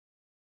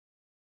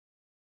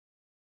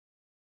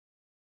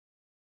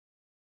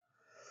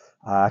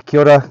Kia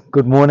ora,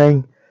 good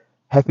morning,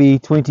 happy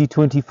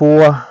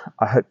 2024.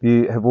 I hope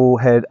you have all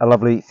had a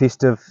lovely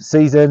festive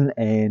season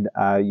and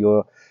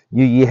your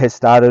new year has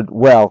started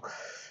well.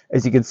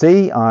 As you can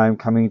see, I'm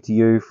coming to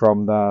you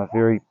from the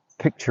very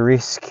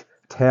picturesque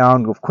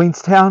town of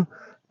Queenstown,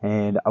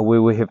 and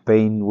where we have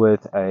been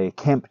with a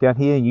camp down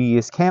here, New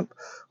Year's camp,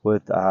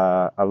 with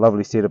a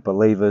lovely set of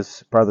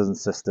believers, brothers and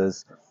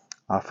sisters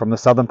from the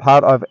southern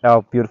part of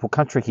our beautiful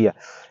country here,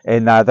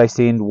 and they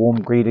send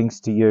warm greetings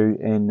to you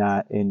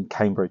in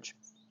Cambridge.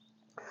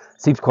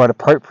 Seems quite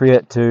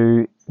appropriate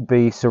to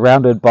be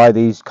surrounded by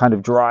these kind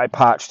of dry,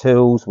 parched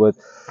hills with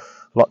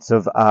lots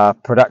of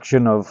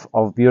production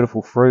of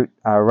beautiful fruit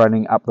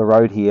running up the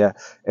road here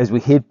as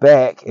we head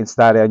back and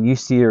start our new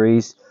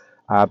series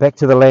back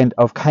to the land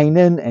of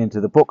Canaan and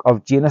to the book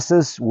of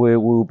Genesis, where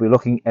we'll be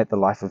looking at the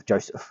life of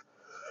Joseph.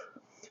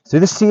 So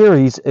this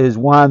series is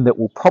one that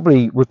we'll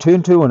probably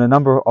return to on a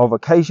number of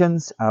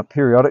occasions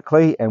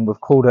periodically, and we've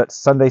called it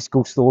Sunday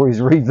School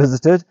Stories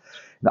Revisited.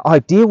 The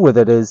idea with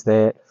it is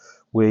that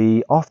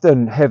we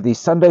often have these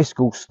Sunday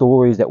school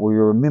stories that we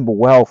remember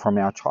well from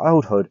our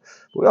childhood,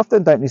 but we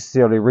often don't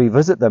necessarily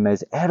revisit them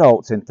as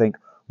adults and think,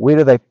 where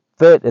do they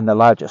fit in the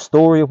larger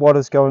story of what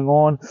is going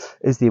on?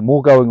 Is there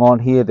more going on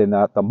here than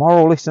the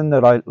moral lesson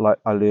that I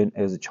learned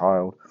as a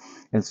child?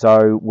 And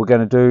so we're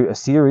going to do a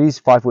series,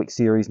 5-week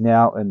series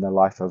now, in the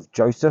life of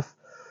Joseph,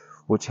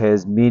 which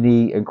has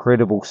many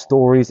incredible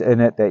stories in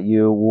it that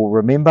you will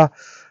remember.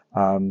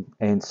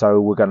 And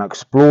so we're going to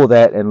explore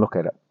that and look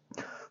at it.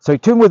 So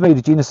turn with me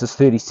to Genesis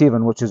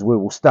 37, which is where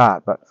we'll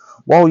start. But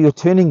while you're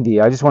turning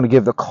there, I just want to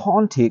give the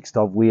context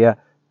of where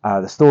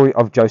the story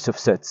of Joseph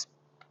sits.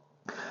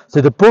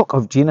 So the book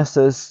of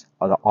Genesis,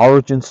 or the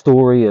origin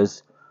story,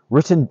 is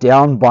written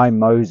down by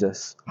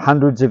Moses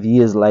hundreds of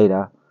years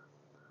later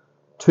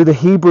to the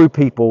Hebrew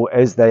people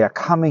as they are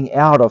coming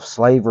out of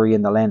slavery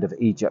in the land of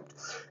Egypt.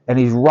 And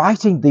he's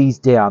writing these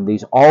down,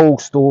 these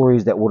old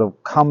stories that would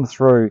have come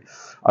through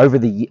over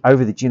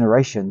the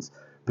generations.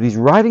 But he's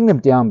writing them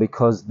down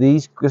because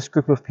this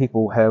group of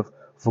people have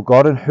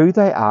forgotten who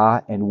they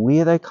are and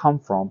where they come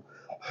from,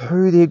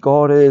 who their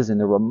God is,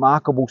 and the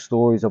remarkable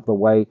stories of the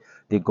way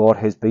their God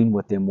has been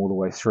with them all the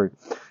way through.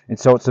 And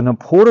so it's an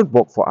important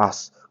book for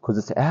us because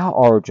it's our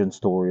origin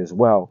story as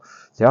well.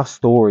 It's our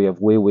story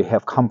of where we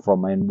have come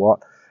from and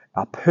what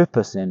our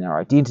purpose and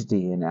our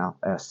identity and our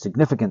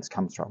significance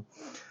comes from.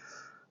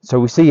 So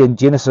we see in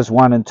Genesis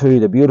 1 and 2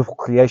 the beautiful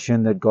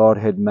creation that God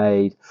had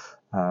made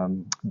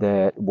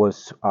that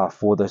was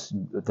for this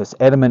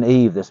Adam and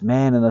Eve, this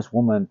man and this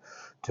woman,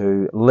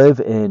 to live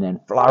in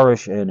and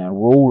flourish in and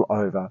rule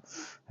over.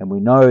 And we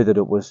know that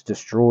it was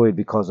destroyed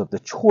because of the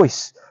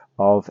choice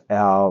of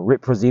our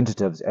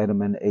representatives,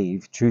 Adam and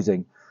Eve,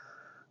 choosing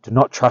to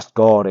not trust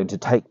God and to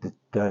take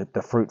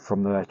the fruit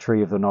from the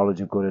tree of the knowledge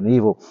of good and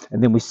evil.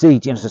 And then we see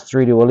Genesis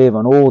 3 to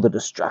 11, all the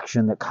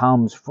destruction that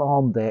comes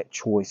from that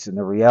choice and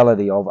the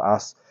reality of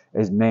us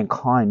as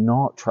mankind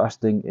not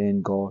trusting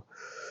in God.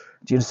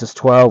 Genesis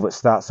 12, it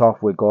starts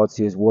off where God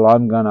says, well,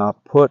 I'm going to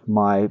put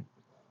my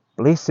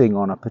blessing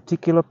on a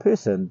particular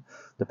person,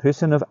 the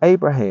person of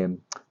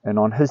Abraham, and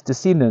on his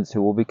descendants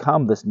who will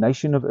become this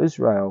nation of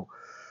Israel,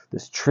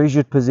 this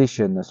treasured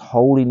possession, this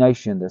holy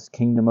nation, this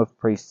kingdom of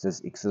priests,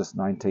 as Exodus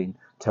 19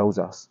 tells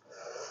us.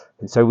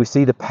 And so we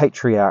see the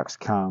patriarchs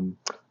come.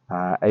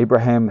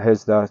 Abraham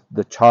has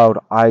the child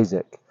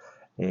Isaac.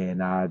 And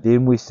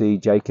then we see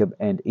Jacob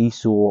and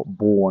Esau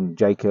born.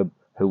 Jacob,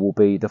 who will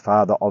be the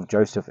father of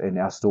Joseph in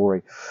our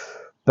story.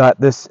 But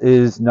this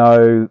is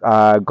no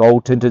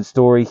gold-tinted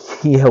story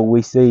here.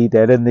 We see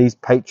that in these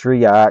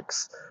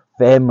patriarchs'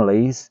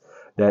 families,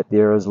 that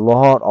there is a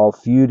lot of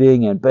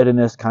feuding and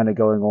bitterness kind of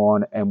going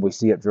on, and we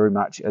see it very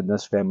much in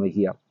this family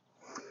here.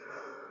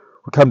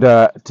 We come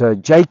to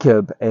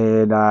Jacob,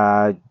 and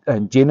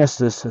in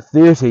Genesis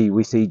 30,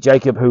 we see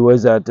Jacob, who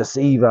is a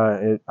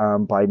deceiver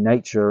by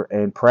nature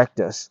and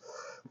practice.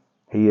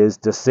 He is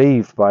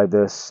deceived by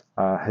this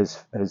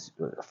his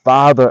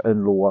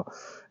father-in-law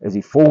as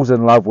he falls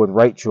in love with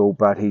Rachel,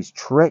 but he's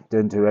tricked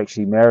into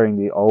actually marrying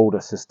the older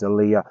sister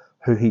Leah,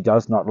 who he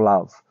does not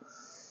love.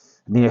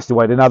 And then he has to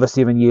wait another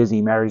 7 years, and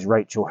he marries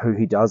Rachel, who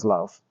he does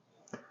love.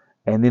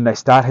 And then they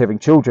start having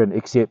children,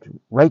 except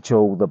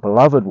Rachel, the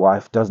beloved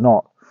wife, does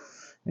not.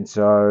 And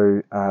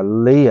so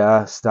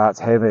Leah starts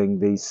having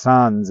these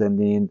sons, and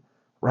then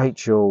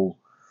Rachel,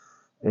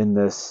 in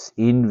this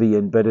envy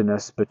and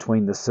bitterness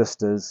between the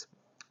sisters,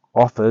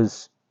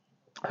 offers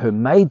her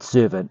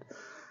maidservant,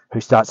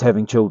 who starts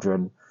having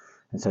children.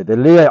 And so the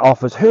Leah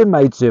offers her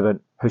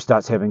maidservant, who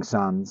starts having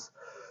sons.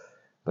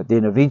 But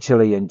then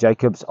eventually, in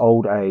Jacob's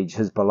old age,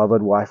 his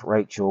beloved wife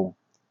Rachel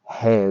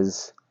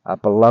has a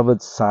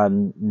beloved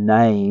son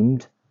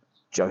named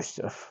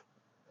Joseph.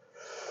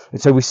 And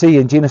so we see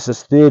in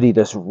Genesis 30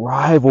 this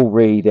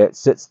rivalry that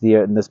sits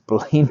there in this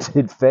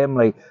blended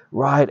family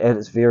right at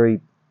its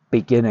very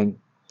beginning.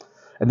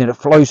 And then it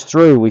flows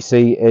through. We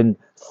see in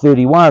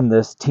 31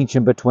 this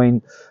tension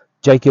between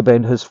Jacob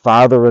and his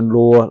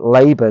father-in-law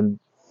Laban.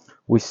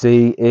 We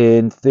see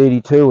in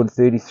 32 and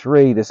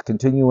 33 this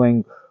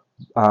continuing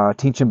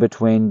tension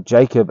between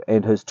Jacob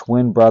and his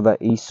twin brother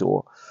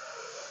Esau.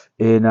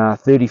 In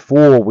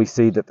 34, we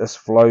see that this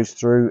flows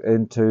through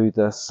into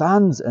the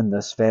sons in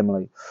this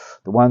family,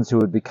 the ones who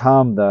would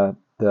become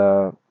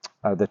the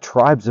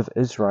tribes of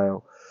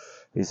Israel.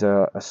 There's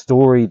a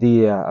story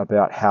there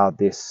about how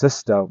their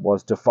sister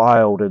was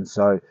defiled, and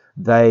so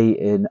they,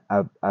 in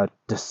a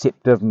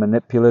deceptive,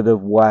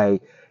 manipulative way,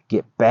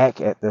 get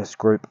back at this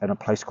group in a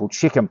place called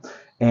Shechem,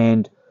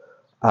 and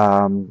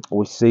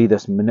we see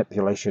this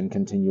manipulation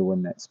continue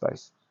in that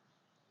space.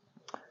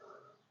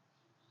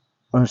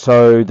 And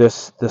so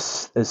this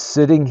is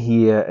sitting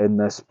here in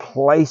this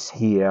place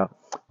here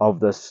of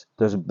this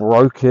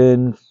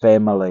broken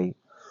family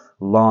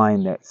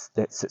line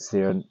that sits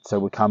there. And so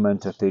we come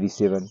into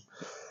 37.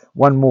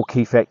 One more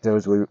key factor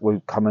as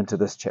we come into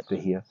this chapter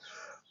here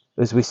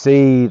is we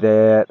see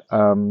that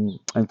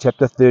in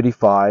chapter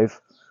 35,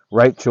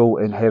 Rachel,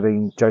 in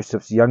having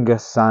Joseph's younger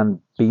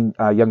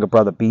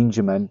brother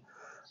Benjamin,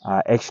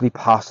 actually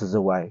passes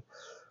away.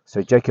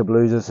 So Jacob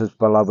loses his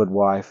beloved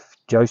wife,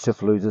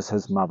 Joseph loses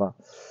his mother,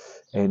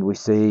 and we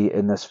see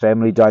in this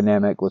family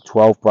dynamic with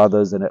 12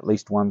 brothers and at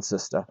least one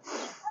sister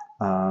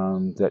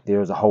that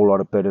there is a whole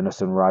lot of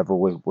bitterness and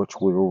rivalry, which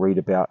we will read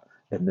about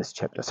in this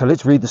chapter. So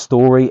let's read the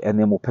story and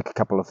then we'll pick a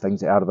couple of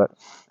things out of it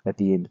at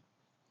the end.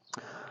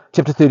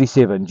 Chapter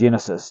 37,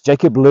 Genesis.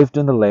 Jacob lived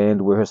in the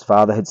land where his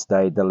father had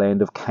stayed, the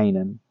land of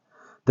Canaan.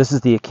 This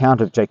is the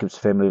account of Jacob's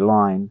family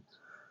line.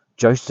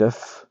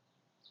 Joseph,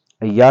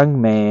 a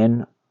young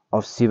man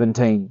of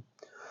 17.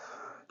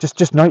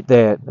 Just note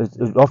that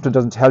it often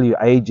doesn't tell you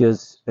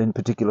ages in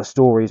particular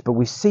stories, but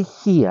we see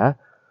here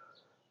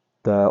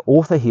the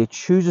author here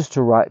chooses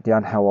to write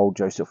down how old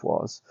Joseph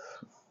was.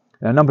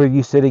 And a number of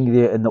you sitting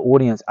there in the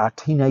audience are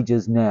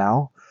teenagers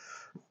now,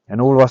 and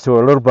all of us who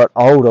are a little bit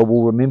older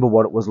will remember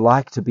what it was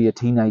like to be a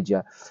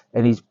teenager.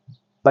 And he's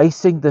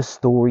basing this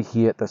story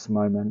here at this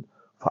moment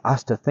for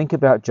us to think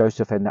about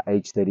Joseph and the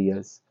age that he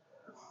is.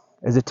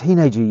 As a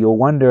teenager, you're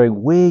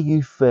wondering where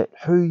you fit,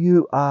 who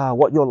you are,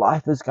 what your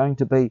life is going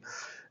to be,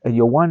 and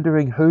you're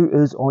wondering who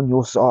is on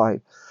your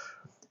side.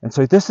 And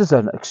so this is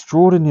an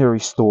extraordinary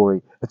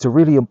story. It's a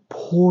really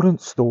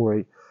important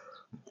story.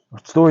 A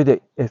story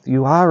that if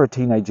you are a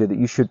teenager that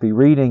you should be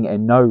reading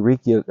and know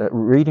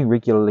reading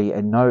regularly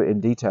and know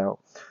in detail.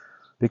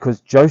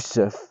 Because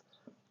Joseph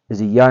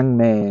is a young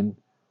man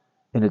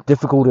in a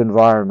difficult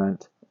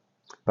environment,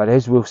 but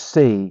as we'll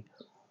see,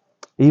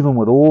 even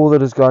with all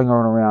that is going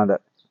on around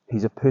it,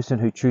 he's a person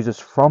who chooses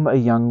from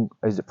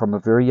a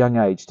very young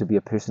age to be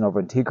a person of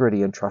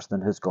integrity and trust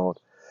in his God.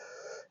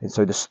 And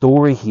so the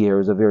story here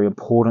is a very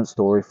important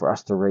story for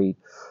us to read,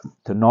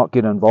 to not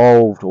get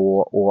involved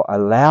or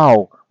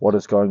allow what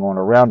is going on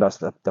around us,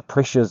 the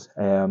pressures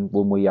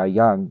when we are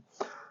young,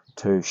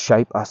 to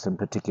shape us in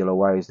particular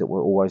ways that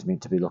we're always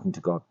meant to be looking to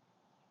God.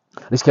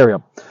 Let's carry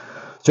on.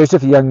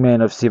 Joseph, a young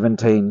man of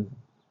 17,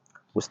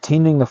 was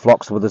tending the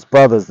flocks with his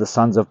brothers, the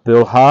sons of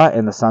Bilhah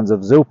and the sons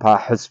of Zilpah,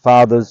 his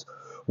father's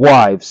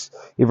wives.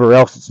 Everywhere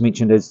else it's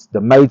mentioned as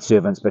the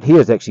maidservants, but here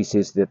it actually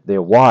says that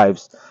they're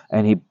wives,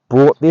 and he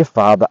brought their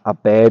father a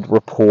bad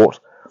report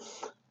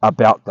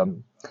about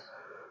them.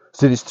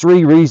 So there's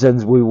three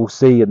reasons we will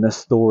see in this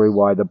story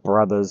why the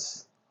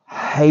brothers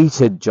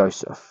hated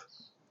Joseph.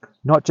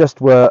 Not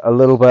just were a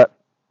little bit,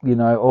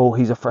 oh,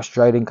 he's a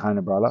frustrating kind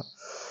of brother.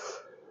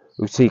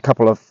 We see a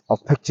couple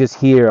of pictures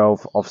here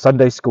of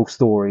Sunday school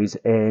stories,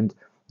 and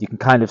you can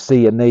kind of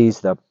see in these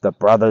the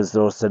brothers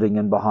that are sitting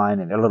in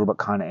behind and they're a little bit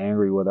kind of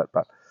angry with it.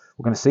 But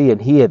we're going to see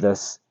and hear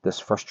this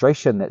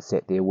frustration that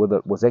sat there with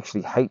it was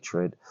actually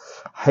hatred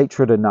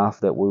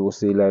enough that we will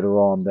see later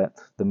on that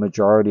the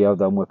majority of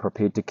them were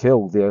prepared to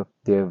kill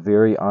their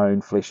very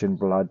own flesh and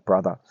blood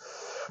brother.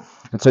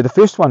 And so the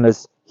first one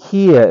is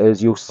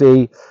you'll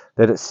see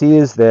that it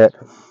says that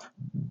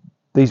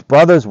these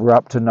brothers were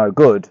up to no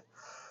good.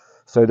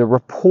 So the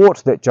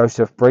report that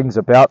Joseph brings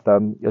about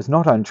them is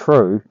not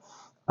untrue,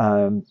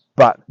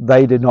 but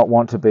they did not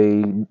want to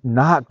be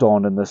narked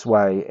on in this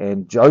way.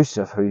 And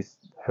Joseph, who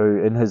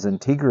in his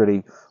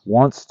integrity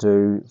wants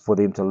for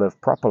them to live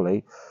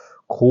properly,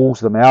 calls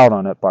them out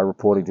on it by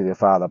reporting to their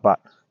father. But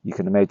you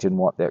can imagine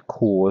what that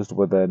caused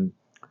within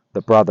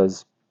the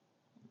brothers.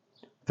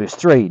 Verse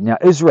 3, now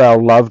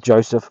Israel loved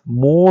Joseph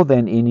more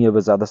than any of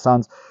his other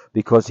sons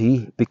because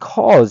he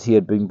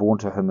had been born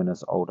to him in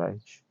his old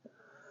age.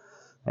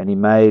 And he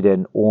made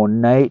an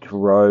ornate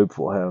robe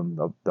for him,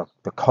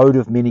 the coat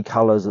of many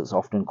colors it's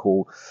often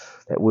called.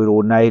 That word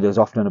ornate is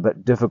often a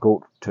bit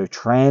difficult to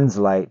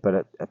translate,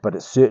 but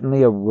it's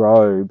certainly a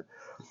robe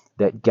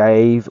that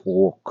gave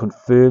or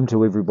confirmed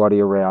to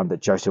everybody around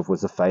that Joseph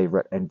was a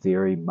favorite and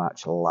very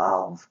much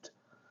loved.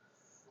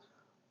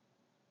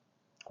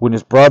 When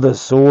his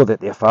brothers saw that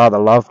their father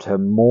loved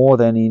him more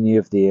than any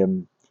of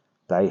them,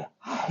 they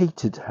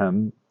hated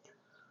him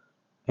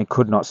and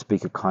could not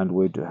speak a kind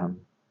word to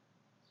him.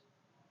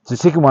 So the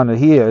second one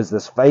here is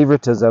this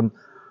favoritism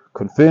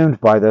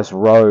confirmed by this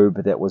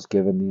robe that was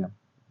given them.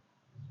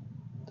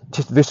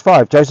 Verse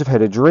 5, Joseph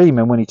had a dream,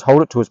 and when he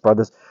told it to his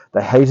brothers,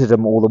 they hated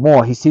him all the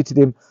more. He said to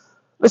them,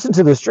 listen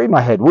to this dream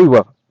I had. We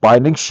were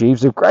binding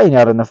sheaves of grain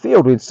out in the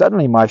field, when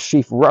suddenly my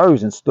sheaf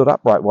rose and stood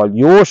upright, while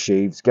your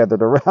sheaves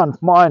gathered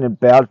around mine and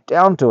bowed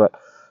down to it."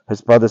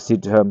 His brothers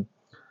said to him,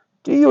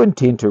 "Do you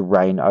intend to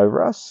reign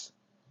over us?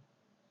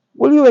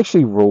 Will you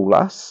actually rule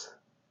us?"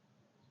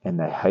 And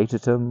they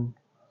hated him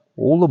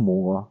all the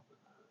more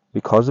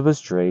because of his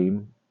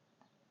dream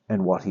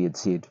and what he had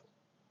said.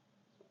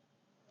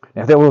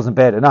 Now, if that wasn't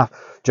bad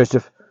enough,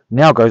 Joseph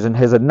now goes and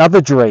has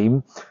another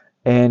dream,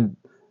 and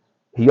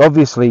he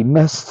obviously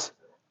missed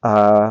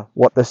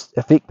what this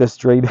effect this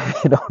dream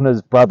had on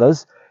his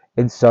brothers,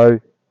 and so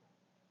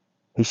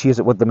he shares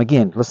it with them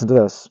again. Listen to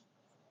this.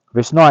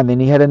 Verse 9, "Then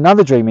he had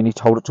another dream, and he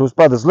told it to his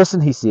brothers.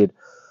 'Listen,' he said,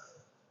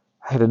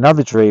 'I had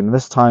another dream, and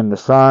this time the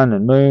sun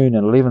and moon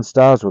and 11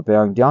 stars were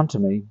bowing down to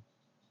me.'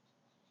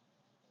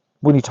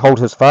 When he told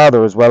his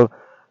father as well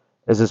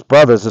as his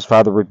brothers, his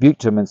father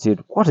rebuked him and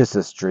said, 'What is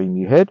this dream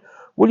you had?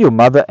 Will your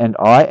mother and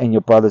I and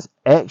your brothers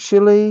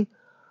actually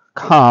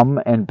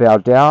come and bow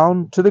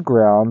down to the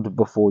ground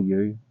before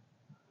you?'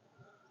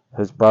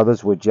 His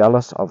brothers were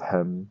jealous of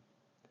him,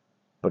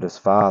 but his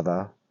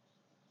father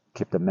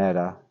kept the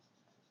matter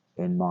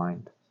in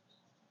mind."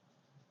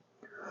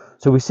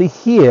 So we see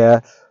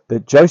here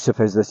that Joseph,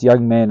 as this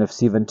young man of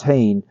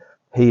 17,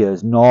 he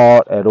is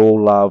not at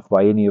all loved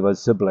by any of his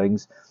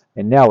siblings.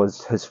 And now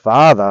his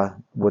father,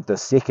 with the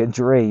second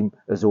dream,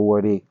 is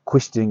already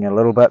questioning a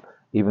little bit,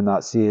 even though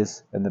it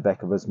says in the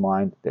back of his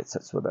mind that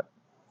sits with it.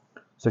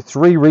 So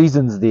 3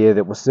 reasons there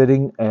that were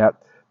sitting out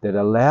that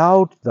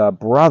allowed the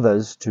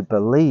brothers to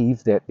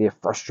believe that their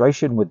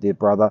frustration with their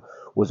brother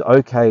was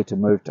okay to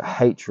move to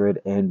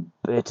hatred and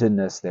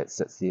bitterness that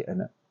sits there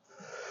in it.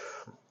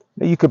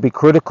 Now, you could be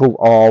critical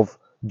of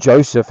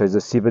Joseph as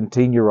a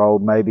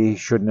 17-year-old. Maybe he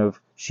shouldn't have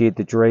shared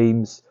the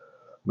dreams.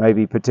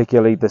 Maybe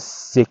particularly the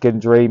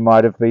second dream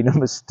might have been a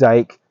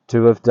mistake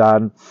to have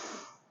done.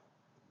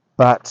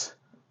 But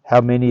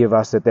how many of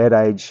us at that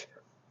age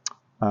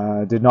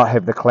did not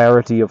have the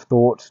clarity of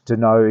thought to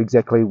know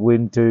exactly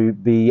when to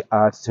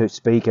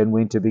speak and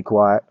when to be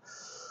quiet?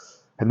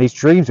 And these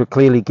dreams were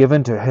clearly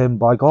given to him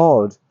by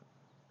God,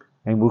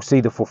 and we'll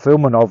see the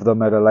fulfillment of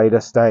them at a later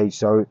stage.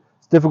 So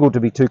it's difficult to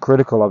be too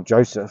critical of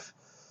Joseph,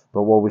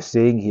 but what we're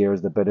seeing here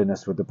is the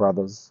bitterness with the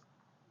brothers.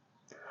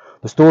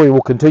 The story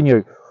will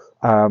continue,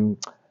 and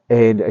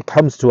it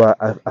comes to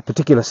a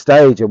particular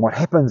stage, and what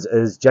happens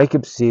is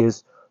Jacob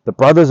says, "The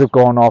brothers have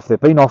gone off, they've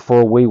been off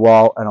for a wee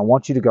while, and I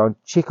want you to go and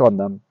check on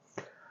them."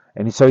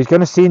 And so he's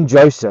going to send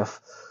Joseph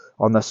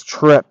on this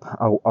trip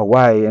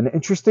away. And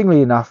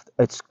interestingly enough,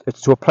 it's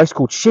to a place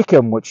called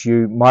Shechem, which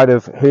you might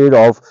have heard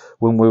of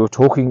when we were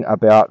talking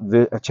about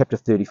chapter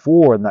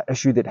 34 and the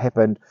issue that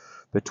happened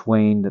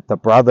between the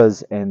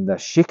brothers and the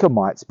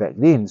Shechemites back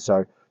then.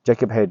 So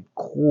Jacob had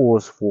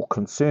cause for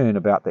concern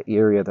about the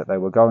area that they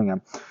were going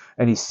in.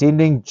 And he's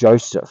sending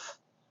Joseph,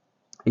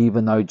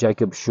 even though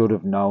Jacob should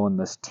have known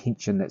this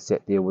tension that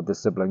sat there with the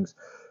siblings,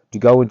 to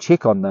go and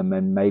check on them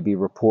and maybe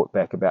report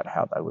back about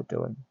how they were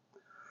doing.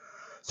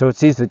 So it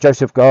says that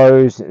Joseph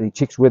goes, and he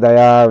checks where they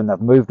are, and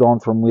they've moved on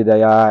from where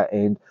they are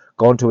and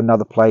gone to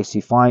another place.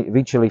 He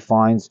eventually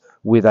finds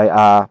where they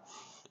are,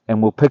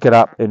 and we'll pick it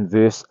up in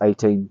verse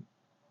 18.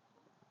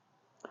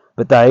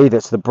 "But they,"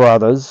 that's the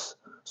brothers,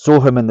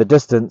 "saw him in the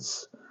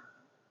distance,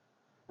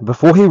 and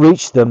before he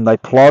reached them, they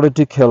plotted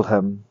to kill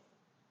him.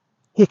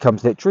 'Here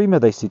comes that dreamer,'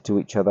 they said to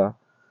each other.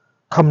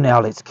 'Come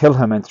now, let's kill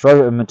him and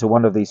throw him into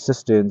one of these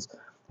cisterns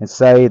and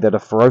say that a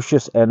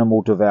ferocious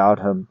animal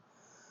devoured him.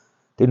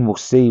 Then we'll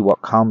see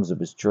what comes of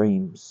his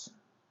dreams.'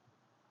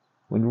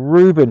 When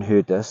Reuben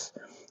heard this,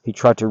 he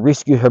tried to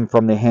rescue him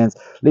from their hands.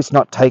 'Let's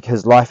not take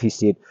his life,' he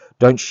said.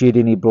 'Don't shed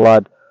any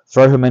blood.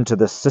 Throw him into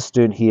the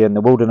cistern here in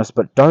the wilderness,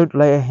 but don't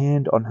lay a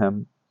hand on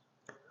him.'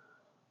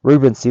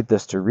 Reuben said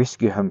this to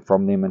rescue him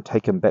from them and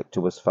take him back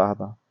to his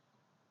father.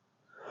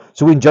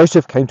 So when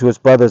Joseph came to his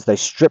brothers, they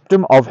stripped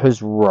him of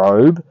his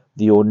robe,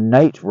 the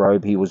ornate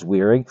robe he was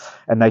wearing,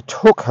 and they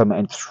took him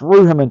and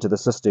threw him into the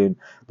cistern.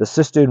 The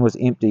cistern was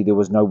empty, there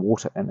was no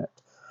water in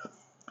it.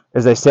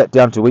 As they sat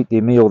down to eat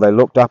their meal, they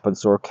looked up and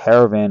saw a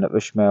caravan of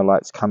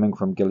Ishmaelites coming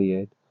from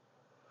Gilead.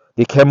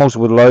 Their camels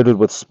were loaded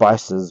with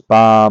spices,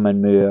 balm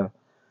and myrrh,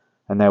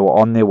 and they were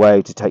on their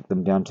way to take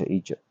them down to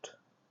Egypt.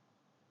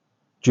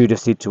 Judah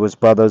said to his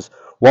brothers,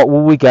 'What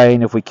will we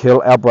gain if we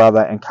kill our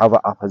brother and cover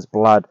up his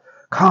blood?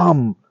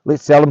 Come,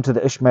 let's sell him to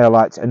the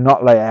Ishmaelites and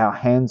not lay our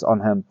hands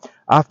on him.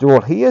 After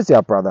all, he is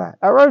our brother,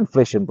 our own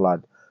flesh and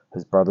blood.'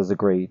 His brothers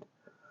agreed.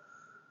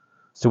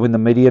 So when the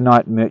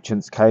Midianite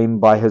merchants came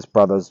by, his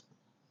brothers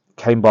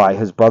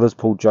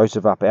pulled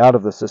Joseph up out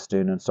of the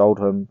cistern and sold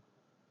him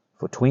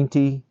for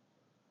 20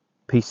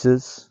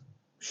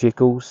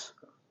 shekels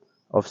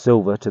of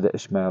silver to the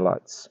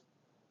Ishmaelites,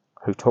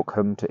 who took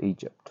him to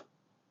Egypt.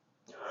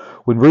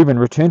 When Reuben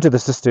returned to the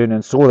cistern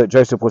and saw that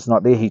Joseph was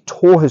not there, he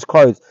tore his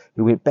clothes.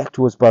 He went back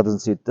to his brothers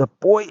and said, 'The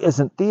boy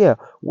isn't there.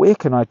 Where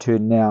can I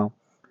turn now?'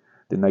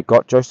 Then they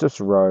got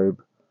Joseph's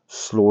robe,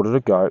 slaughtered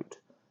a goat,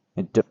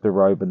 and dipped the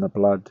robe in the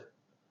blood.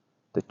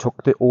 They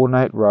took the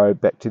ornate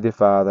robe back to their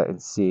father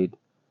and said,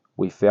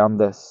 'We found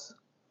this.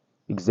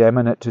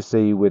 Examine it to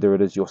see whether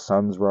it is your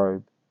son's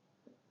robe.'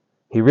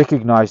 He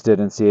recognized it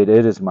and said,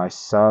 "It is my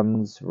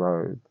son's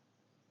robe.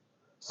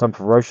 Some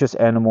ferocious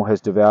animal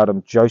has devoured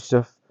him.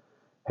 Joseph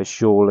has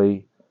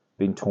surely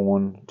been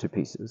torn to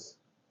pieces."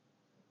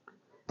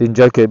 Then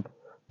Jacob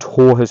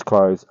tore his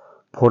clothes,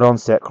 put on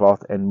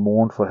sackcloth, and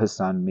mourned for his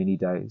son many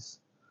days.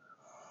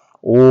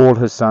 All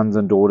his sons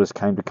and daughters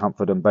came to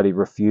comfort him, but he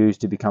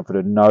refused to be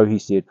comforted. "No," he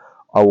said,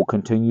 "I will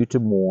continue to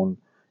mourn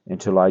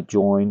until I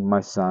join my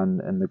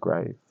son in the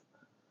grave."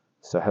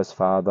 So his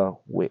father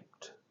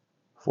wept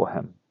for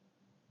him.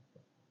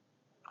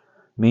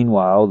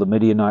 Meanwhile, the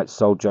Midianites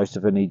sold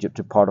Joseph in Egypt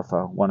to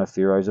Potiphar, one of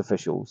Pharaoh's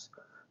officials,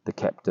 the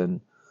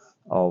captain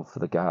of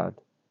the guard.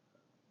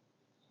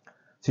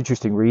 It's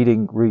interesting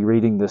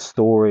rereading this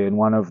story, and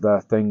one of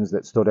the things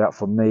that stood out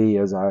for me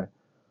as I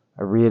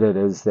read it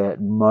is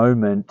that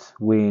moment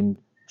when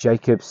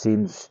Jacob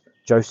sends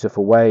Joseph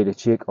away to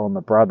check on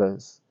the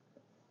brothers,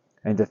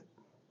 and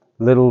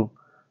little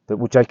that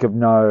will Jacob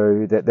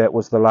know that that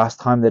was the last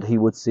time that he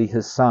would see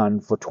his son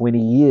for 20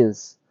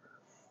 years.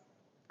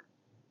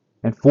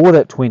 And for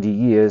that 20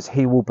 years,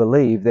 he will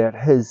believe that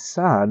his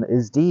son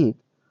is dead.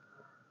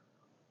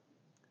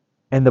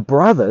 And the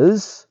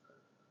brothers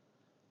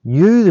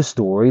knew the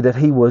story that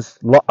he was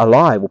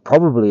alive, or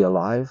probably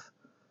alive,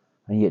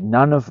 and yet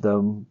none of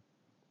them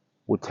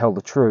would tell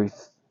the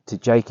truth to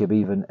Jacob,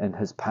 even in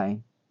his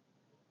pain.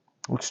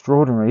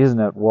 Extraordinary, isn't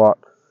it, what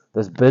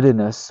this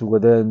bitterness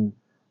within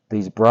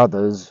these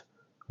brothers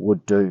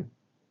would do.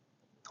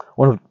 I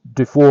want to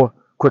do 4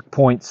 quick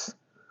points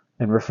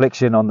in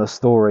reflection on this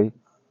story.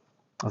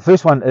 The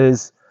first one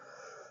is,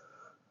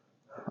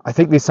 I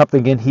think there's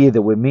something in here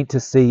that we're meant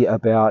to see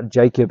about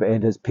Jacob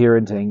and his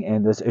parenting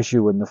and this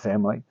issue in the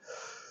family.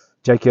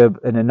 Jacob,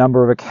 in a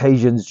number of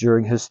occasions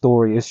during his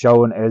story, is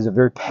shown as a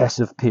very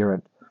passive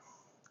parent.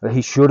 That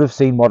he should have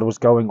seen what was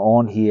going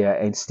on here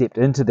and stepped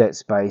into that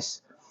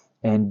space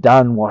and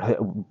done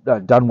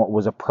what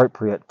was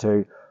appropriate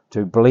to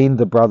blend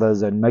the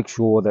brothers and make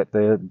sure that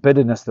the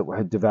bitterness that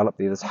had developed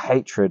there, this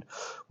hatred,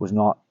 was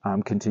not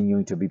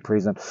continuing to be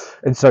present.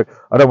 And so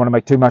I don't want to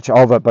make too much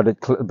of it, but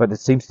it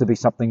seems to be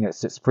something that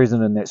sits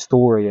present in that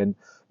story. And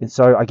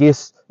so I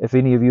guess if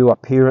any of you are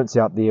parents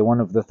out there,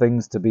 one of the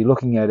things to be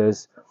looking at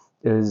is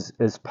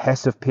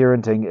passive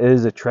parenting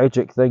is a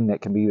tragic thing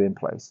that can be in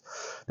place.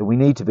 That we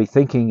need to be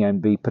thinking and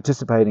be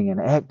participating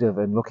and active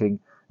and looking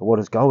at what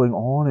is going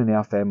on in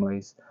our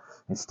families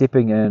and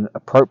stepping in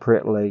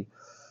appropriately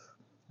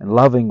and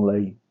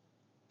lovingly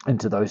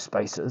into those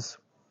spaces,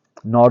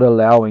 not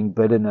allowing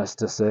bitterness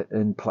to sit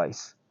in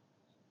place.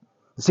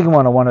 The second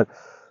one I want to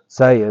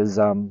say is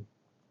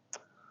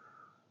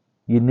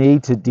you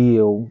need to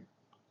deal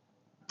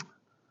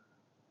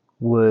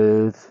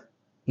with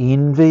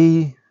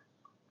envy,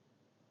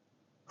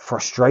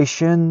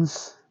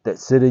 frustrations that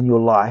sit in your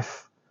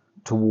life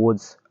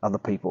towards other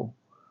people.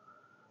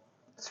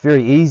 It's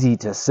very easy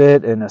to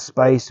sit in a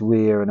space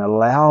where and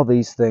allow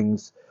these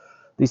things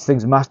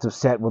must have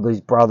sat with these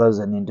brothers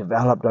and then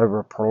developed over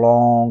a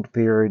prolonged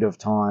period of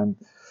time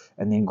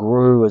and then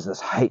grew as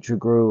this hatred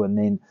grew, and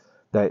then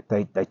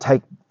they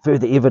take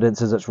further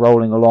evidence as it's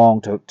rolling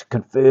along to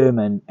confirm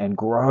and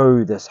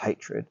grow this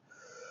hatred.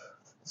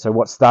 So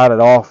what started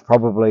off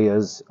probably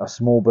as a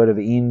small bit of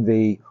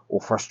envy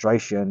or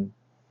frustration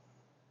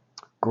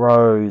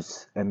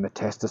grows and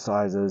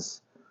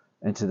metastasizes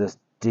into this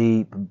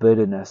deep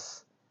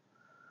bitterness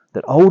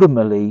that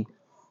ultimately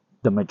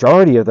the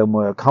majority of them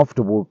were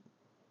comfortable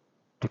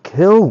to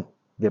kill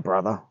their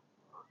brother.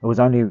 It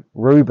was only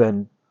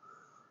Reuben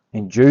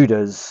and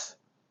Judah's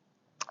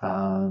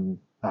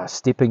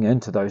stepping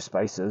into those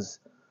spaces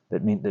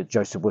that meant that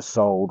Joseph was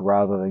sold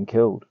rather than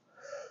killed.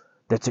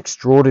 That's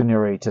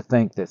extraordinary to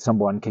think that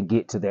someone can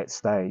get to that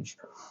stage,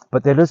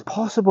 but that is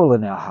possible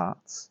in our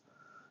hearts.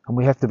 And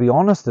we have to be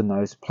honest in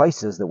those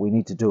places that we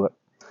need to do it.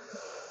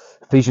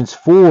 Ephesians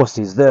 4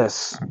 says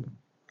this: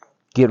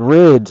 "Get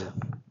rid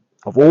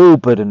of all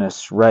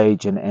bitterness,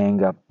 rage, and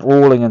anger,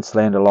 brawling and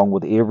slander, along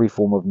with every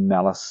form of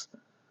malice.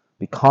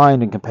 Be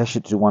kind and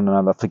compassionate to one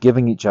another,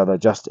 forgiving each other,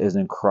 just as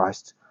in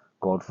Christ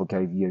God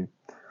forgave you."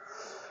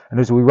 And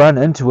as we run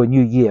into a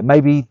new year,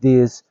 maybe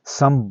there's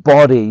some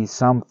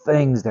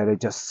things that are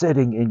just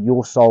sitting in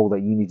your soul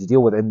that you need to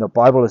deal with. And the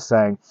Bible is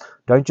saying,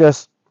 don't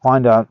just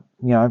find a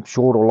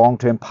short or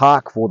long-term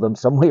park for them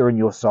somewhere in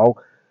your soul.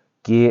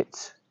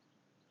 Get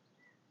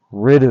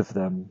rid of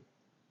them,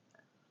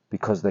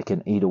 because they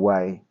can eat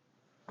away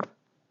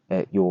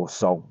at your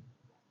soul.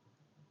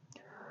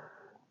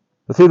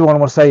 The third one I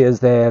want to say is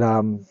that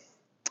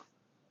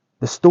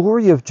the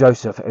story of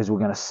Joseph, as we're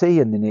going to see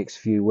in the next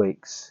few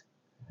weeks,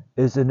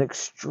 is an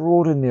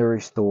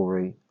extraordinary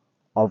story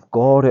of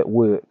God at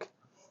work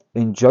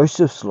in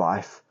Joseph's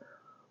life,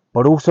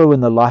 but also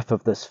in the life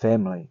of this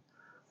family,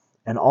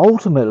 and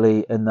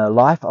ultimately in the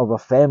life of a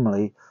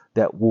family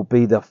that will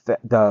be the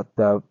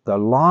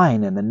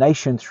line and the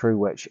nation through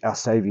which our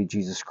Savior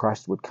Jesus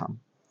Christ would come.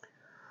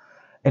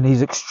 And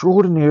he's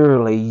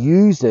extraordinarily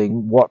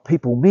using what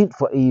people meant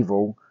for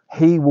evil,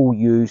 he will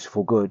use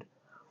for good.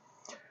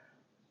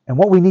 And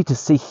what we need to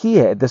see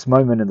here at this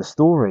moment in the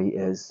story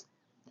is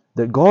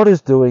that God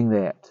is doing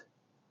that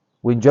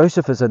When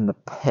Joseph is in the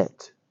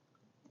pit,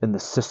 in the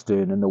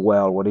cistern, in the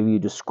well, whatever you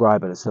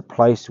describe it, it's the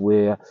place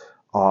where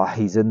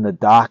he's in the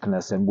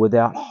darkness and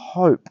without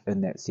hope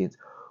in that sense.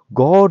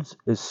 God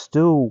is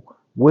still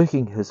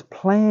working his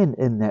plan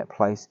in that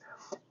place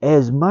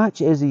as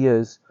much as he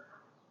is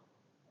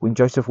when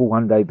Joseph will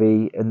one day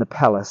be in the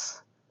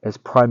palace as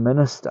prime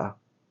minister,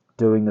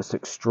 doing this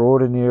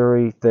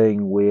extraordinary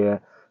thing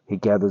where he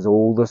gathers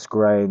all this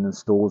grain and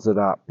stores it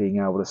up, being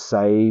able to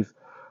save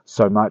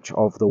so much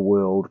of the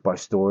world by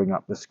storing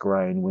up this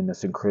grain when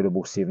this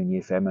incredible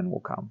 7-year famine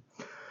will come.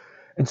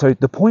 And so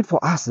the point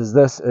for us is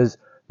this, is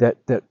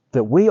that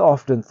we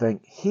often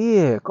think,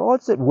 here,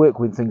 God's at work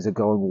when things are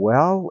going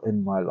well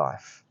in my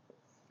life.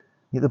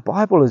 Yet the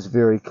Bible is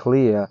very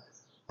clear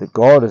that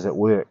God is at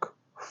work,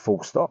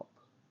 full stop.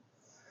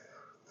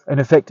 And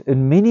in fact,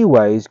 in many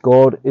ways,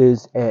 God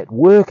is at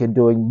work and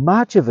doing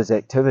much of his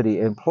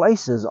activity in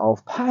places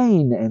of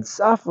pain and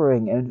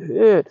suffering and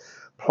hurt,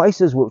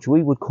 places which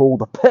we would call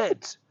the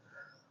pit.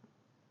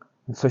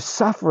 And so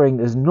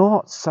suffering is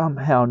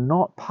somehow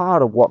not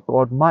part of what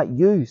God might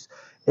use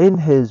in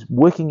his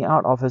working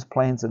out of his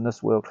plans in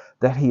this world,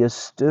 that he is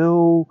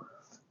still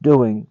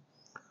doing.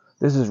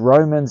 This is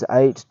Romans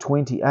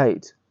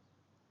 8:28.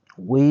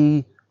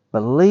 We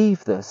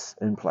believe this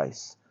in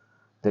place,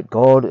 that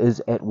God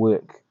is at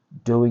work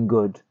doing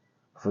good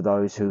for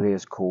those who he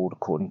has called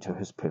according to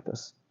his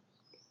purpose.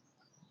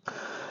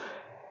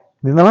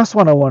 Then the last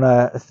one I want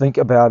to think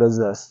about is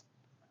this.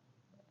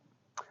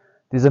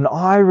 There's an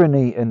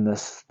irony in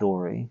this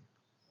story.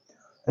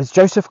 As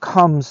Joseph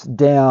comes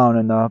down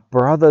and the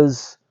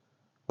brothers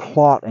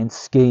plot and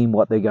scheme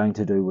what they're going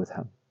to do with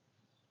him,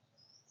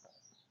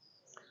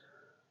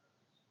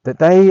 that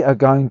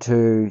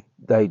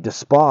they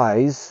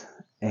despise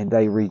and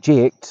they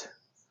reject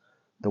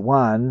the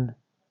one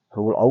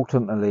who will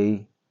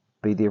ultimately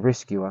be their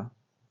rescuer.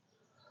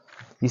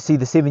 You see,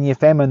 the 7-year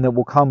famine that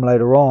will come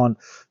later on,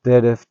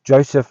 that if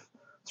Joseph,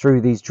 through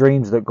these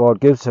dreams that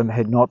God gives him,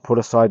 had not put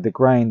aside the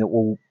grain,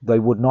 they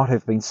would not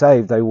have been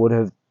saved. They would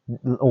have,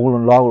 all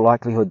in all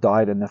likelihood,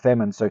 died in the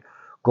famine. So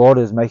God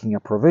is making a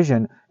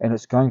provision, and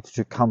it's going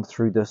to come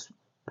through this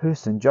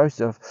person,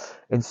 Joseph.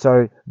 And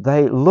so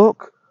they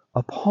look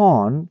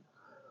upon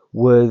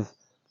with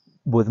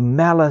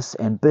malice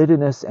and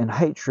bitterness and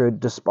hatred,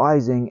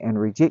 despising and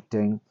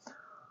rejecting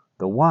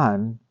the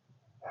one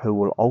who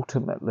will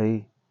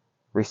ultimately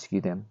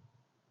rescue them.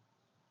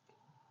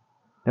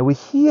 Now we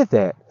hear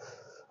that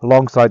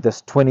alongside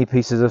this 20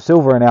 pieces of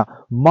silver, and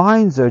our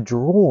minds are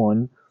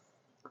drawn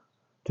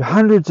to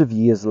hundreds of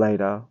years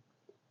later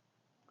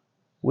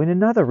when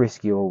another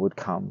rescuer would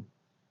come.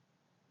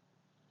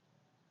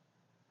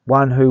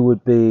 One who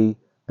would be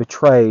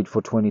betrayed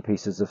for 20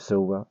 pieces of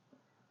silver,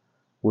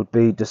 would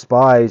be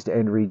despised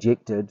and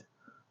rejected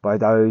by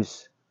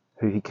those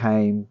who he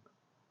came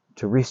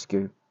to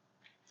rescue.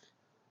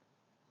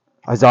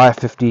 Isaiah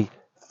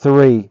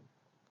 53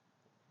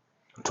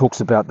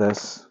 talks about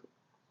this.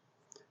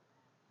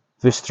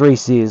 Verse 3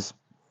 says,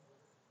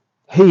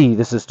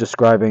 this is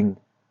describing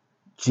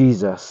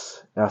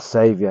Jesus, our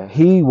Saviour,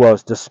 he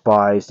was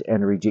despised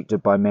and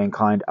rejected by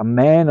mankind, a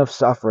man of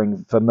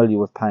suffering, familiar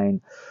with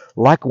pain,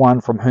 like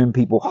one from whom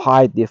people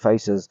hide their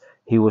faces.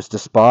 He was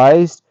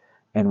despised,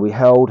 and we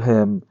held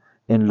him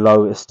in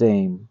low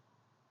esteem.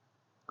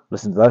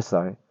 Listen to this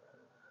though.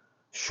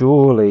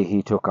 Surely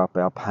he took up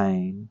our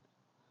pain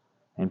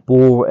and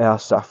bore our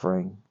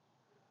suffering.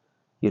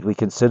 Yet we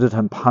considered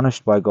him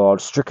punished by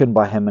God, stricken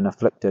by him and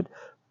afflicted.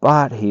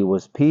 But he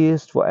was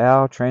pierced for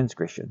our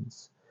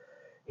transgressions.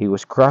 He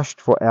was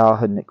crushed for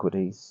our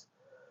iniquities.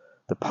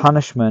 The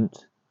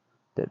punishment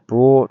that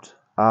brought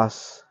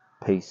us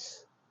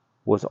peace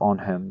was on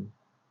him,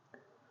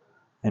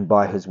 and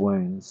by his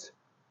wounds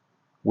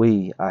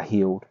we are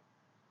healed.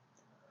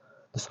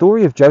 The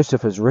story of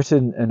Joseph is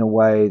written in a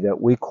way that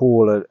we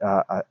call it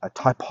a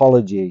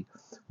typology.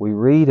 We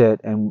read it,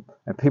 and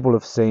people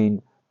have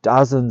seen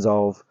dozens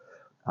of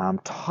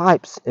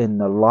types in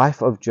the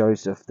life of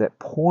Joseph that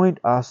point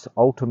us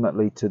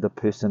ultimately to the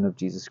person of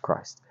Jesus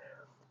Christ.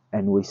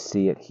 And we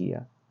see it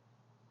here.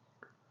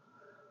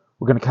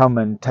 We're going to come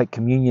and take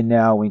communion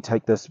now. We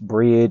take this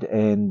bread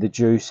and the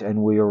juice,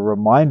 and we are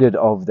reminded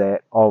of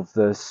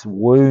this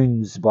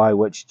wounds by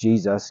which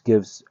Jesus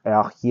gives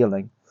our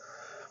healing.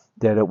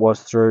 That it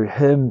was through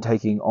him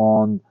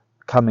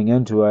coming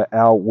into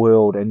our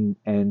world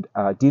and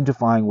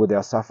identifying with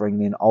our suffering,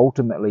 then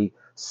ultimately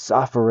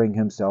suffering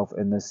himself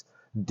in this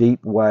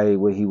deep way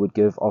where he would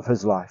give of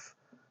his life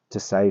to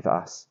save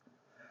us.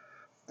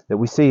 That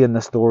we see in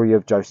the story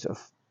of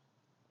Joseph.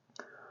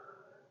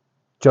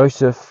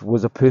 Joseph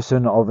was a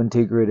person of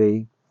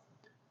integrity,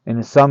 and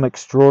in some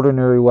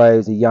extraordinary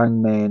ways, a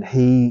young man,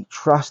 he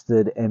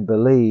trusted and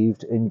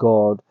believed in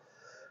God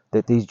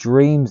that these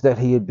dreams that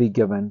he had been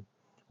given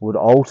would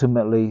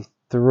ultimately,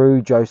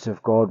 through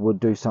Joseph, God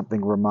would do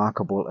something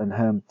remarkable in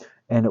him.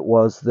 And it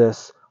was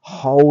this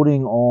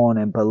holding on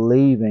and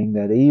believing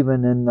that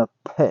even in the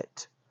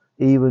pit,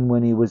 even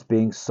when he was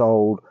being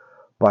sold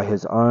by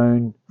his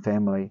own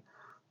family,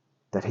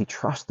 that he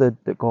trusted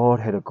that God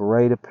had a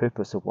greater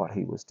purpose of what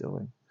he was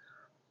doing.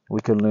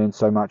 We can learn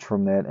so much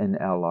from that in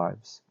our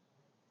lives.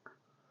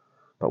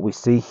 But we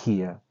see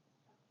here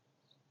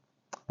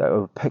that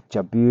a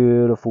picture,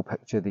 beautiful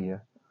picture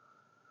there,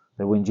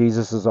 that when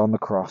Jesus is on the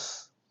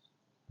cross,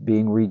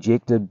 being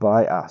rejected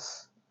by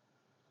us,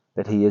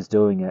 that he is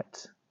doing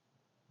it,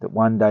 that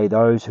one day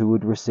those who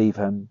would receive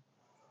him,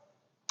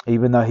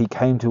 even though he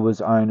came to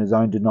his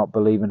own did not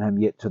believe in him,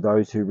 yet to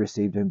those who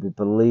received him, who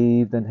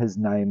believed in his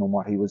name and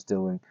what he was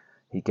doing,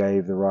 he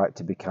gave the right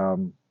to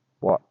become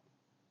what?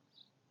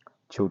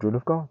 Children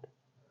of God.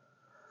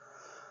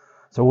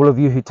 So all of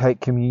you who take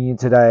communion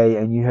today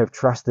and you have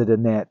trusted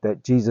in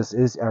that Jesus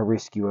is our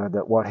rescuer,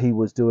 that what he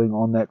was doing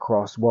on that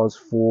cross was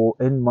for,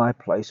 in my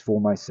place,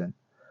 for my sin.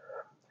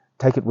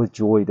 Take it with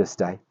joy this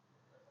day,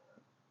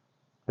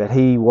 that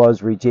he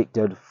was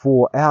rejected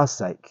for our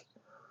sake,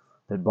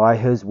 that by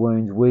his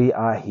wounds we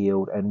are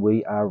healed and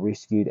we are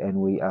rescued and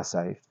we are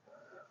saved.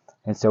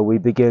 And so we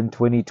begin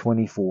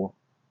 2024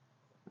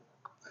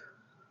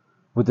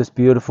 with this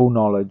beautiful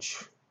knowledge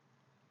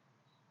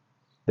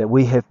that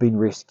we have been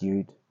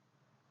rescued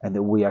and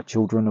that we are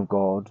children of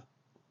God.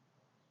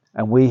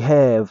 And we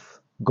have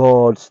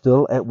God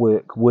still at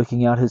work,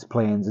 working out his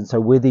plans. And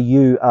so whether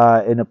you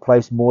are in a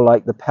place more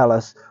like the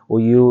palace or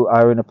you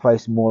are in a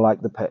place more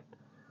like the pit,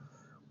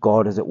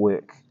 God is at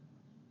work,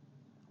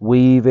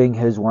 weaving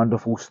his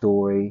wonderful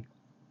story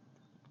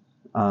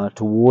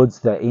towards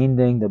the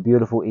ending, the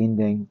beautiful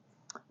ending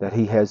that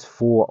he has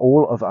for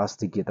all of us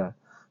together,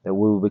 that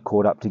we will be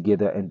caught up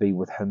together and be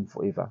with him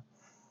forever.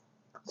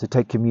 So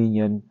take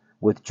communion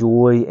with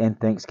joy and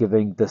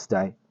thanksgiving this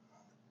day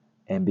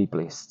and be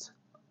blessed.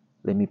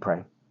 Let me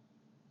pray.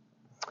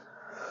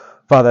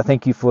 Father,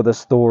 thank you for the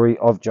story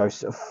of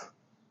Joseph.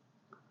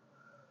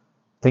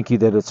 Thank you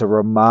that it's a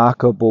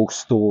remarkable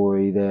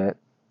story, that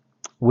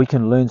we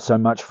can learn so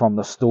much from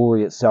the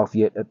story itself,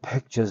 yet it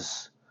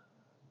pictures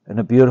in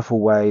a beautiful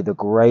way the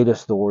greater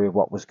story of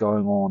what was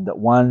going on, that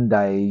one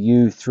day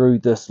you, through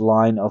this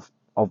line of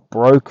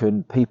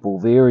broken people,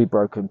 very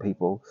broken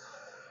people,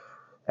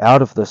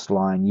 out of this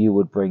line you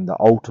would bring the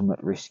ultimate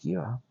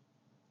rescuer,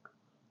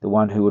 the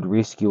one who would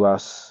rescue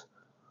us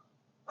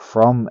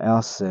from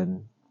our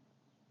sin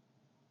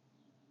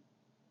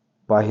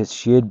by his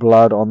shed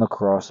blood on the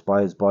cross,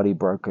 by his body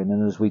broken.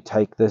 And as we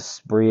take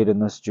this bread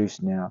and this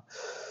juice now,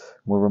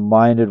 we're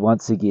reminded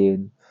once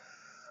again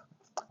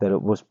that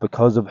it was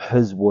because of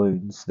his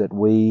wounds that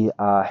we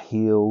are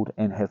healed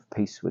and have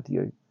peace with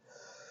you.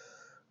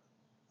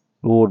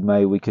 Lord,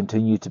 may we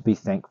continue to be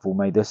thankful.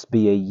 May this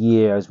be a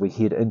year as we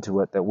head into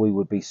it that we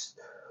would be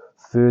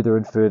further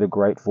and further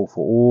grateful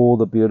for all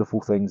the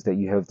beautiful things that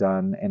you have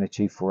done and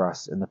achieved for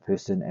us in the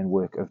person and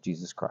work of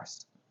Jesus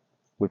Christ.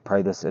 We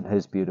pray this in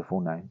his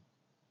beautiful name.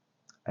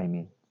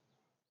 Amen.